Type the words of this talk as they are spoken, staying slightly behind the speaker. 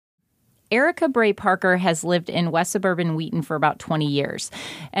Erica Bray Parker has lived in West Suburban Wheaton for about 20 years.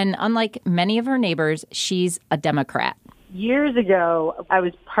 And unlike many of her neighbors, she's a Democrat. Years ago, I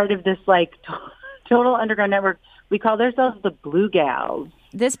was part of this total underground network. We called ourselves the Blue Gals.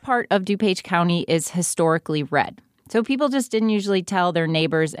 This part of DuPage County is historically red. So people just didn't usually tell their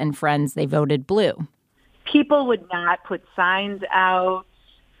neighbors and friends they voted blue. People would not put signs out.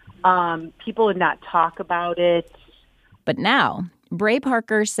 People would not talk about it. But now, Bray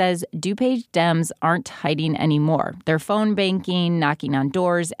Parker says DuPage Dems aren't hiding anymore. They're phone banking, knocking on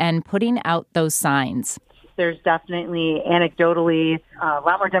doors, and putting out those signs. There's definitely, anecdotally, a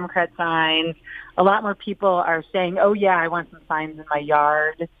lot more Democrat signs. A lot more people are saying, oh, yeah, I want some signs in my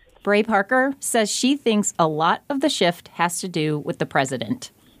yard. Bray Parker says she thinks a lot of the shift has to do with the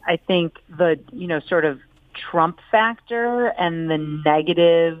president. I think the, sort of Trump factor and the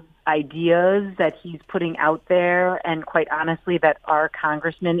negative ideas that he's putting out there, and quite honestly, that our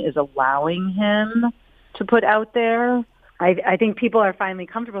congressman is allowing him to put out there. I think people are finally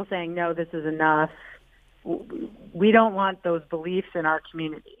comfortable saying, no, this is enough. We don't want those beliefs in our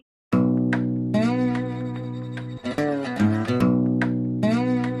community.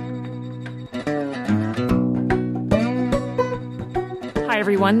 Hi,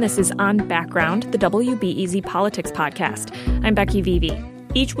 everyone. This is On Background, the WBEZ Politics podcast. I'm Becky Vivi.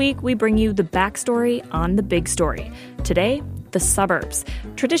 Each week, we bring you the backstory on the big story. Today, the suburbs.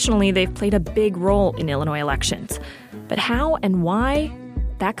 Traditionally, they've played a big role in Illinois elections. But how and why?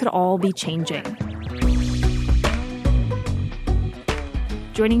 That could all be changing.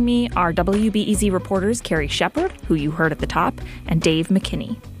 Joining me are WBEZ reporters Carrie Shepard, who you heard at the top, and Dave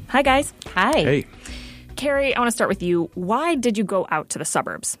McKinney. Hi, guys. Hi. Hey. Carrie, I want to start with you. Why did you go out to the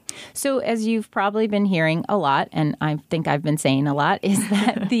suburbs? So as you've probably been hearing a lot, and I think I've been saying a lot, is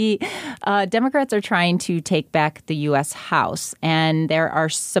that the Democrats are trying to take back the U.S. House. And there are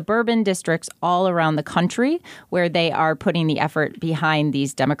suburban districts all around the country where they are putting the effort behind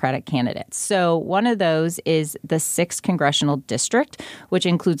these Democratic candidates. So one of those is the 6th Congressional District, which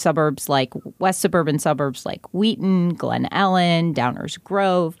includes suburbs like west suburban suburbs like Wheaton, Glen Ellen, Downers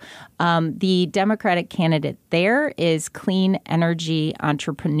Grove. The Democratic candidate there is clean energy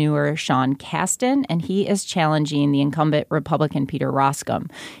entrepreneur Sean Casten, and he is challenging the incumbent Republican Peter Roskam.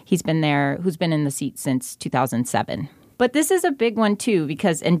 Who's been in the seat since 2007. But this is a big one, too,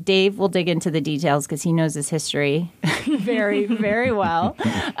 and Dave will dig into the details because he knows his history very, very well.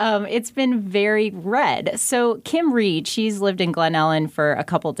 It's been very red. So Kim Reed, she's lived in Glen Ellen for a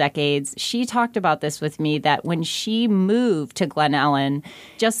couple decades. She talked about this with me, that when she moved to Glen Ellen,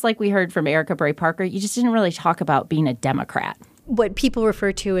 just like we heard from Erica Bray Parker, you just didn't really talk about being a Democrat. What people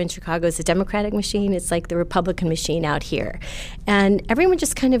refer to in Chicago as the Democratic machine, it's like the Republican machine out here. And everyone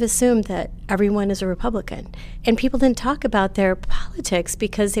just kind of assumed that everyone is a Republican. And people didn't talk about their politics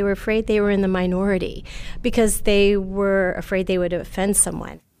because they were afraid they were in the minority, because they were afraid they would offend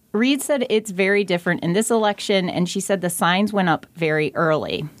someone. Reed said it's very different in this election, and she said the signs went up very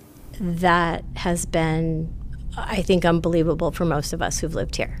early. That has been, I think, unbelievable for most of us who've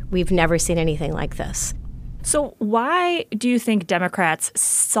lived here. We've never seen anything like this. So why do you think Democrats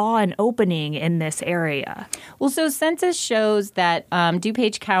saw an opening in this area? Well, so census shows that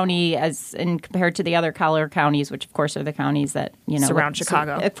DuPage County, compared to the other collar counties, which of course are the counties that surround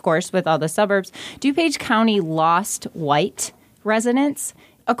Chicago, of course, with all the suburbs, DuPage County lost white residents.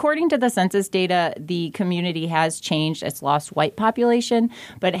 According to the census data, the community has changed. It's lost white population,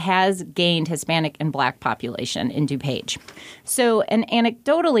 but has gained Hispanic and Black population in DuPage. So, and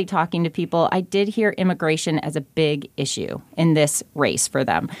anecdotally talking to people, I did hear immigration as a big issue in this race for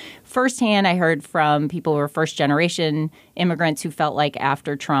them. Firsthand, I heard from people who were first-generation immigrants who felt like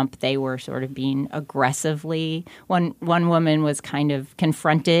after Trump, they were sort of being aggressively. One woman was kind of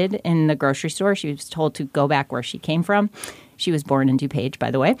confronted in the grocery store. She was told to go back where she came from. She was born in DuPage,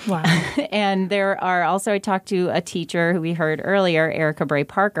 by the way. Wow. And there are also, I talked to a teacher who we heard earlier, Erica Bray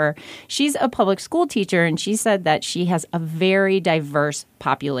Parker. She's a public school teacher, and she said that she has a very diverse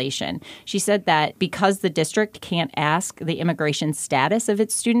population. She said that because the district can't ask the immigration status of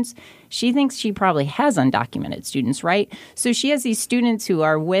its students, she thinks she probably has undocumented students, right? So she has these students who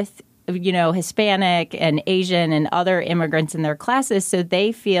are with Hispanic and Asian and other immigrants in their classes, so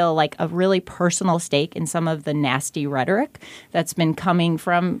they feel like a really personal stake in some of the nasty rhetoric that's been coming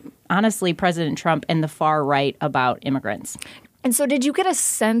from, honestly, President Trump and the far right about immigrants. And so did you get a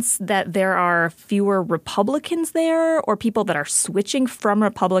sense that there are fewer Republicans there, or people that are switching from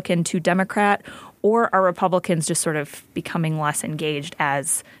Republican to Democrat? Or are Republicans just sort of becoming less engaged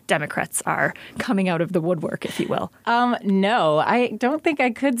as Democrats are coming out of the woodwork, if you will? No, I don't think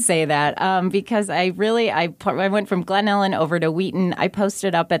I could say that because I went from Glen Ellen over to Wheaton. I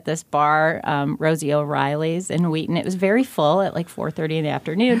posted up at this bar, Rosie O'Reilly's in Wheaton. It was very full at like 4:30 in the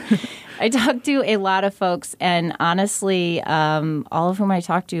afternoon. I talked to a lot of folks, and honestly, all of whom I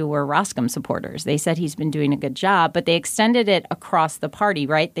talked to were Roskam supporters. They said he's been doing a good job, but they extended it across the party,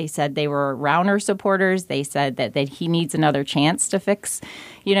 right? They said they were Rauner supporters. They said that he needs another chance to fix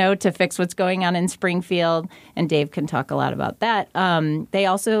what's going on in Springfield, and Dave can talk a lot about that. They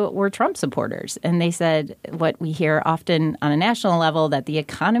also were Trump supporters, and they said what we hear often on a national level, that the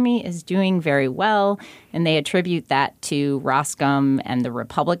economy is doing very well, and they attribute that to Roskam and the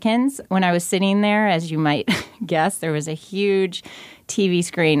Republicans. When I was sitting there, as you might guess, there was a huge TV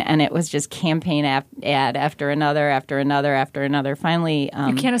screen, and it was just campaign ad after another, after another, after another. Finally,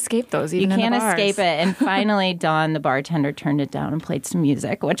 you can't escape those. Even you can't in the bars. escape it. And finally, Dawn, the bartender, turned it down and played some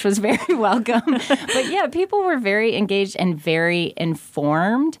music, which was very welcome. But yeah, people were very engaged and very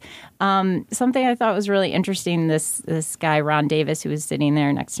informed. Something I thought was really interesting. This guy Ron Davis, who was sitting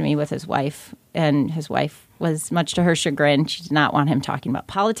there next to me with his wife, and his wife was, much to her chagrin, she did not want him talking about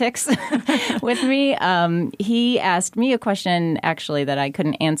politics with me. He asked me a question, actually, that I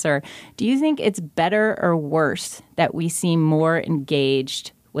couldn't answer. Do you think it's better or worse that we seem more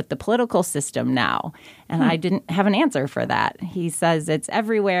engaged with the political system now? And I didn't have an answer for that. He says it's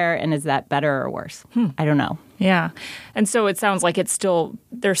everywhere, and is that better or worse? I don't know. Yeah. And so it sounds like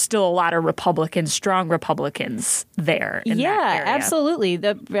there's still a lot of Republicans, strong Republicans there in that area. Absolutely.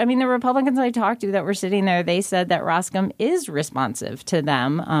 The Republicans I talked to that were sitting there, they said that Roskam is responsive to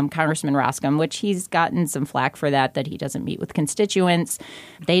them, Congressman Roskam, which he's gotten some flack for that he doesn't meet with constituents.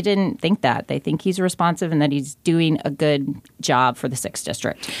 They didn't think that. They think he's responsive and that he's doing a good job for the 6th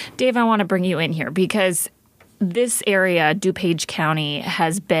District. Dave, I want to bring you in here because this area, DuPage County,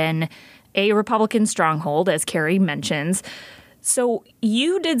 has been a Republican stronghold, as Carrie mentions. So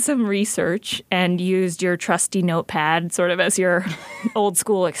you did some research and used your trusty notepad sort of as your old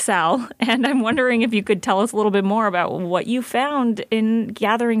school Excel. And I'm wondering if you could tell us a little bit more about what you found in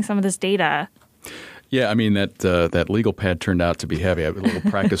gathering some of this data. Yeah, I mean, that legal pad turned out to be heavy. I had a little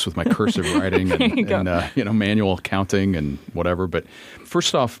practice with my cursive writing and manual counting and whatever. But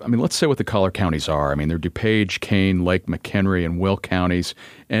first off, I mean, let's say what the collar counties are. I mean, they're DuPage, Kane, Lake, McHenry, and Will counties.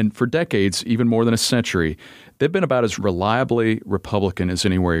 And for decades, even more than a century, they've been about as reliably Republican as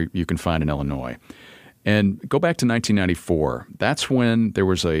anywhere you can find in Illinois. And go back to 1994. That's when there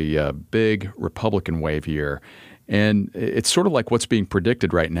was a big Republican wave year. And it's sort of like what's being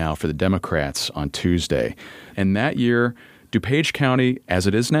predicted right now for the Democrats on Tuesday. And that year, DuPage County, as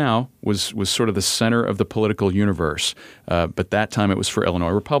it is now, was sort of the center of the political universe. But that time it was for Illinois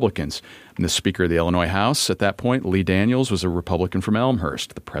Republicans. And the Speaker of the Illinois House at that point, Lee Daniels, was a Republican from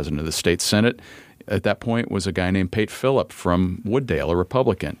Elmhurst. The President of the State Senate at that point was a guy named Pate Phillip from Wooddale, a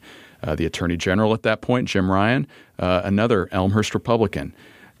Republican. The Attorney General at that point, Jim Ryan, another Elmhurst Republican.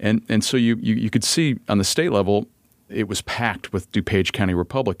 And so you could see on the state level, it was packed with DuPage County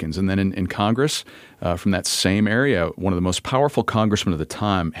Republicans. And then in Congress, from that same area, one of the most powerful congressmen of the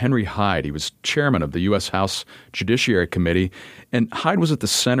time, Henry Hyde, he was chairman of the U.S. House Judiciary Committee. And Hyde was at the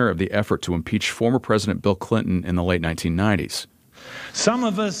center of the effort to impeach former President Bill Clinton in the late 1990s. Some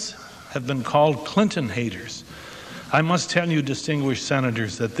of us have been called Clinton haters. I must tell you, distinguished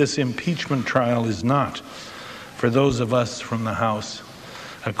senators, that this impeachment trial is not, for those of us from the House,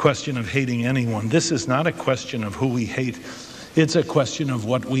 a question of hating anyone. This is not a question of who we hate. It's a question of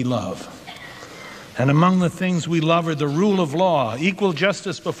what we love. And among the things we love are the rule of law, equal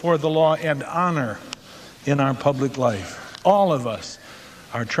justice before the law, and honor in our public life. All of us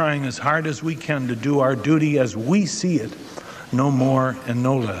are trying as hard as we can to do our duty as we see it, no more and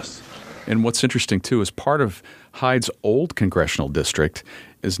no less. And what's interesting, too, is part of Hyde's old congressional district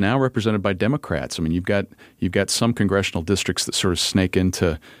is now represented by Democrats. I mean, you've got some congressional districts that sort of snake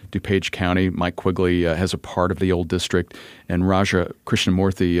into DuPage County. Mike Quigley has a part of the old district, and Raja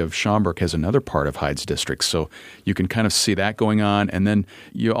Krishnamurthy of Schaumburg has another part of Hyde's district. So you can kind of see that going on. And then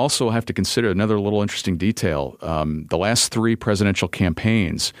you also have to consider another little interesting detail. The last 3 presidential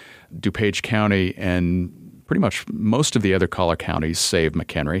campaigns, DuPage County and pretty much most of the other collar counties, save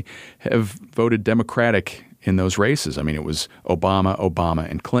McHenry, have voted Democratic in those races. I mean, it was Obama,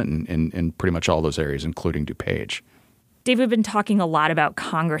 and Clinton in pretty much all those areas, including DuPage. Dave, we've been talking a lot about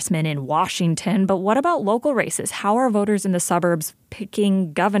congressmen in Washington, but what about local races? How are voters in the suburbs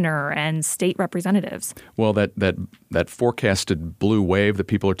picking governor and state representatives? Well, that forecasted blue wave that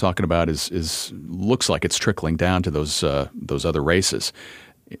people are talking about is looks like it's trickling down to those other races.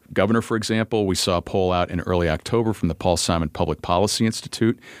 Governor, for example, we saw a poll out in early October from the Paul Simon Public Policy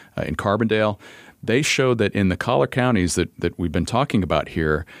Institute in Carbondale. They showed that in the collar counties that we've been talking about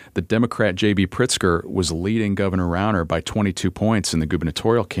here, the Democrat J.B. Pritzker was leading Governor Rauner by 22 points in the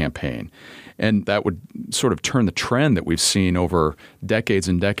gubernatorial campaign. And that would sort of turn the trend that we've seen over decades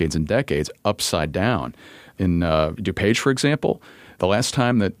and decades and decades upside down. In DuPage, for example, the last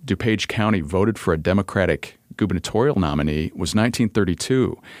time that DuPage County voted for a Democratic gubernatorial nominee was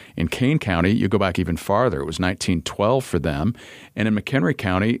 1932. In Kane County, you go back even farther. It was 1912 for them. And in McHenry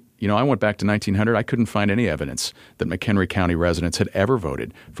County, I went back to 1900. I couldn't find any evidence that McHenry County residents had ever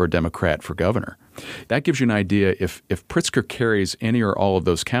voted for a Democrat for governor. That gives you an idea. If Pritzker carries any or all of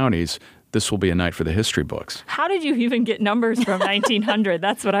those counties, this will be a night for the history books. How did you even get numbers from 1900?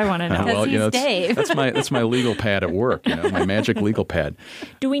 That's what I want to know. Well, he's Dave. That's my legal pad at work, my magic legal pad.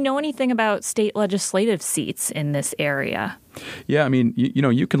 Do we know anything about state legislative seats in this area? Yeah, I mean,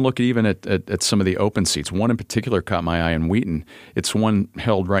 you can look even at some of the open seats. One in particular caught my eye in Wheaton. It's one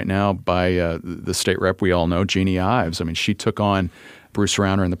held right now by the state rep we all know, Jeannie Ives. I mean, she took on Bruce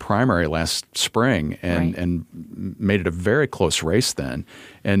Rauner in the primary last spring and made it a very close race then.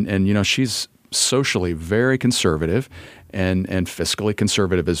 And she's socially very conservative and fiscally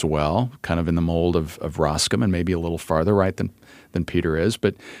conservative as well, kind of in the mold of Roskam and maybe a little farther right than Peter is.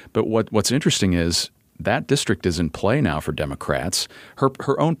 But what's interesting is that district is in play now for Democrats.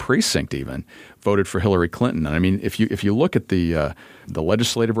 Her own precinct even voted for Hillary Clinton. And I mean, if you look at the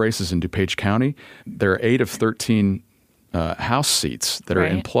legislative races in DuPage County, there are 8 of 13 House seats that are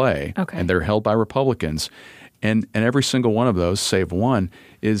in play, and they're held by Republicans. And every single one of those, save one,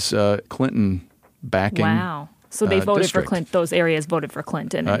 is Clinton backing. Wow. So they voted district. for Clinton. Those areas voted for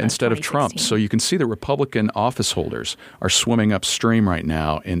Clinton instead of Trump. So you can see that Republican office holders are swimming upstream right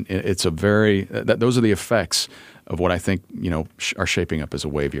now. And it's a very those are the effects of what I think, are shaping up as a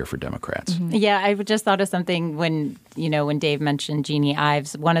wave year for Democrats. Mm-hmm. Yeah, I just thought of something when Dave mentioned Jeannie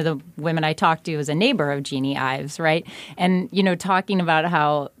Ives. One of the women I talked to was a neighbor of Jeannie Ives, right? And, talking about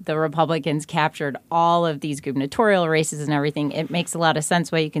how the Republicans captured all of these gubernatorial races and everything, it makes a lot of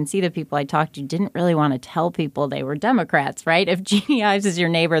sense why you can see the people I talked to didn't really want to tell people they were Democrats, right? If Jeannie Ives is your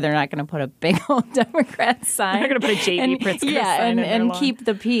neighbor, they're not going to put a big old Democrat sign. They're going to put a J.B. Pritzker sign and keep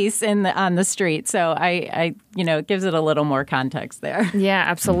the peace on the street. So I it gives it a little more context there. Yeah,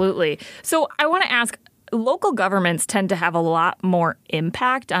 absolutely. So I want to ask, local governments tend to have a lot more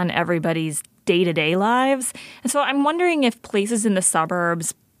impact on everybody's day-to-day lives. And so I'm wondering if places in the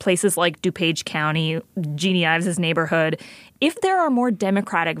suburbs, places like DuPage County, Jeannie Ives' neighborhood, if there are more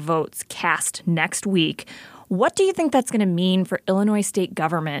Democratic votes cast next week, what do you think that's going to mean for Illinois state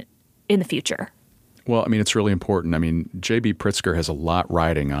government in the future? Well, I mean, it's really important. I mean, J.B. Pritzker has a lot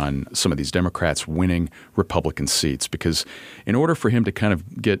riding on some of these Democrats winning Republican seats because in order for him to kind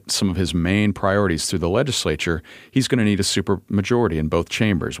of get some of his main priorities through the legislature, he's going to need a supermajority in both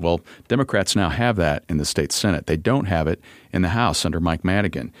chambers. Well, Democrats now have that in the state Senate. They don't have it in the House under Mike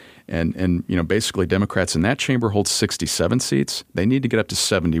Madigan. And basically Democrats in that chamber hold 67 seats. They need to get up to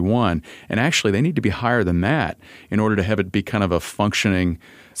 71. And actually, they need to be higher than that in order to have it be kind of a functioning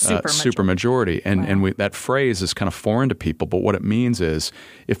supermajority. And that phrase is kind of foreign to people. But what it means is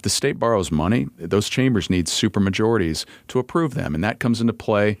if the state borrows money, those chambers need supermajorities to approve them. And that comes into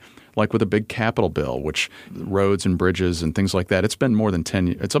play like with a big capital bill, which roads and bridges and things like that. It's been more than 10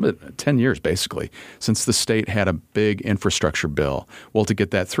 years. It's about 10 years, basically, since the state had a big infrastructure bill. Well, to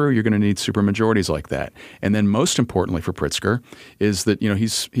get that through, you're going to need supermajorities like that. And then most importantly for Pritzker is that,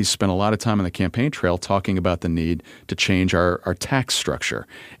 he's spent a lot of time on the campaign trail talking about the need to change our tax structure.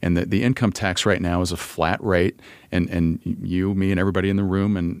 And the income tax right now is a flat rate. And you, me, and everybody in the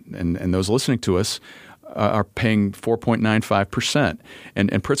room and those listening to us are paying 4.95%.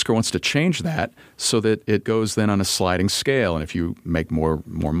 And Pritzker wants to change that so that it goes then on a sliding scale. And if you make more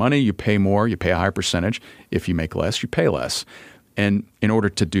money, you pay more, you pay a higher percentage. If you make less, you pay less. And in order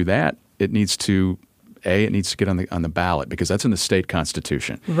to do that, it needs to get on the ballot because that's in the state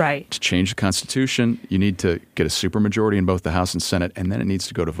constitution. Right. To change the constitution, you need to get a supermajority in both the House and Senate, and then it needs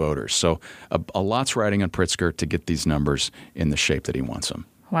to go to voters. So a lot's riding on Pritzker to get these numbers in the shape that he wants them.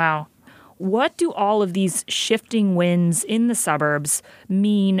 Wow. What do all of these shifting winds in the suburbs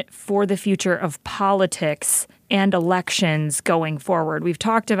mean for the future of politics and elections going forward? We've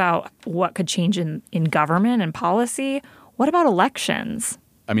talked about what could change in government and policy. What about elections?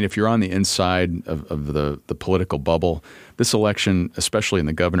 I mean, if you're on the inside of the political bubble, this election, especially in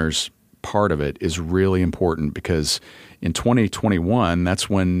the governor's part of it, is really important because in 2021, that's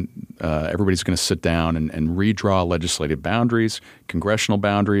when everybody's going to sit down and redraw legislative boundaries, congressional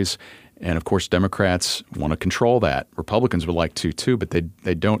boundaries. And, of course, Democrats want to control that. Republicans would like to, too, but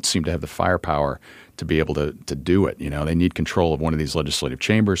they don't seem to have the firepower to be able to do it. They need control of one of these legislative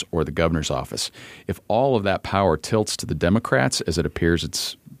chambers or the governor's office. If all of that power tilts to the Democrats, as it appears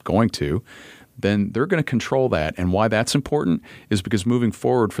it's going to, then they're going to control that. And why that's important is because moving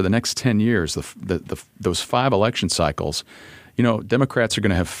forward for the next 10 years, those 5 election cycles, Democrats are going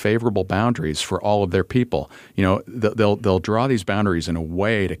to have favorable boundaries for all of their people. They'll draw these boundaries in a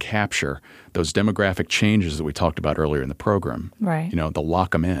way to capture those demographic changes that we talked about earlier in the program. Right. They'll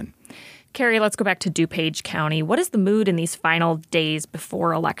lock them in. Carrie, let's go back to DuPage County. What is the mood in these final days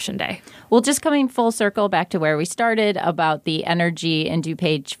before Election Day? Well, just coming full circle back to where we started about the energy in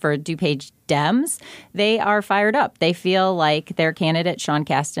DuPage for DuPage Dems, they are fired up. They feel like their candidate, Sean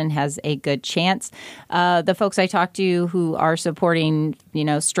Casten, has a good chance. The folks I talked to who are supporting,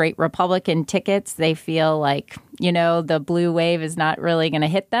 straight Republican tickets, they feel like, the blue wave is not really going to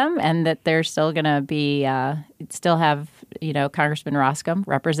hit them and that they're still going to be still have, Congressman Roskam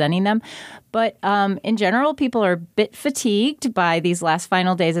representing them. But in general, people are a bit fatigued by these last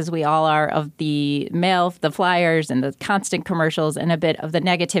final days, as we all are, of the mail, the flyers and the constant commercials and a bit of the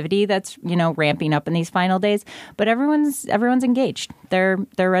negativity that's, ramping up in these final days. But everyone's engaged. They're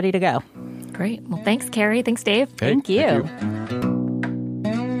ready to go. Great. Well, thanks, Carrie. Thanks, Dave. Hey, Thank you.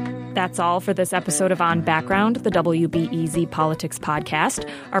 That's all for this episode of On Background, the WBEZ Politics podcast.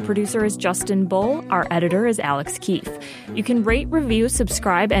 Our producer is Justin Bull. Our editor is Alex Keefe. You can rate, review,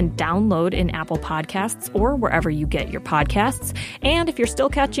 subscribe, and download in Apple Podcasts or wherever you get your podcasts. And if you're still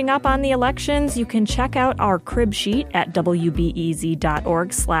catching up on the elections, you can check out our crib sheet at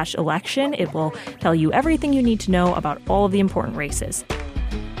wbez.org/election. It will tell you everything you need to know about all of the important races.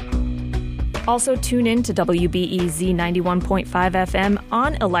 Also, tune in to WBEZ 91.5 FM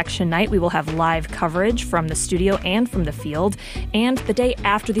on election night. We will have live coverage from the studio and from the field. And the day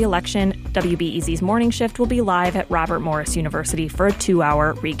after the election, WBEZ's morning shift will be live at Robert Morris University for a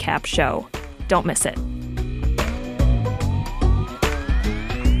 2-hour recap show. Don't miss it.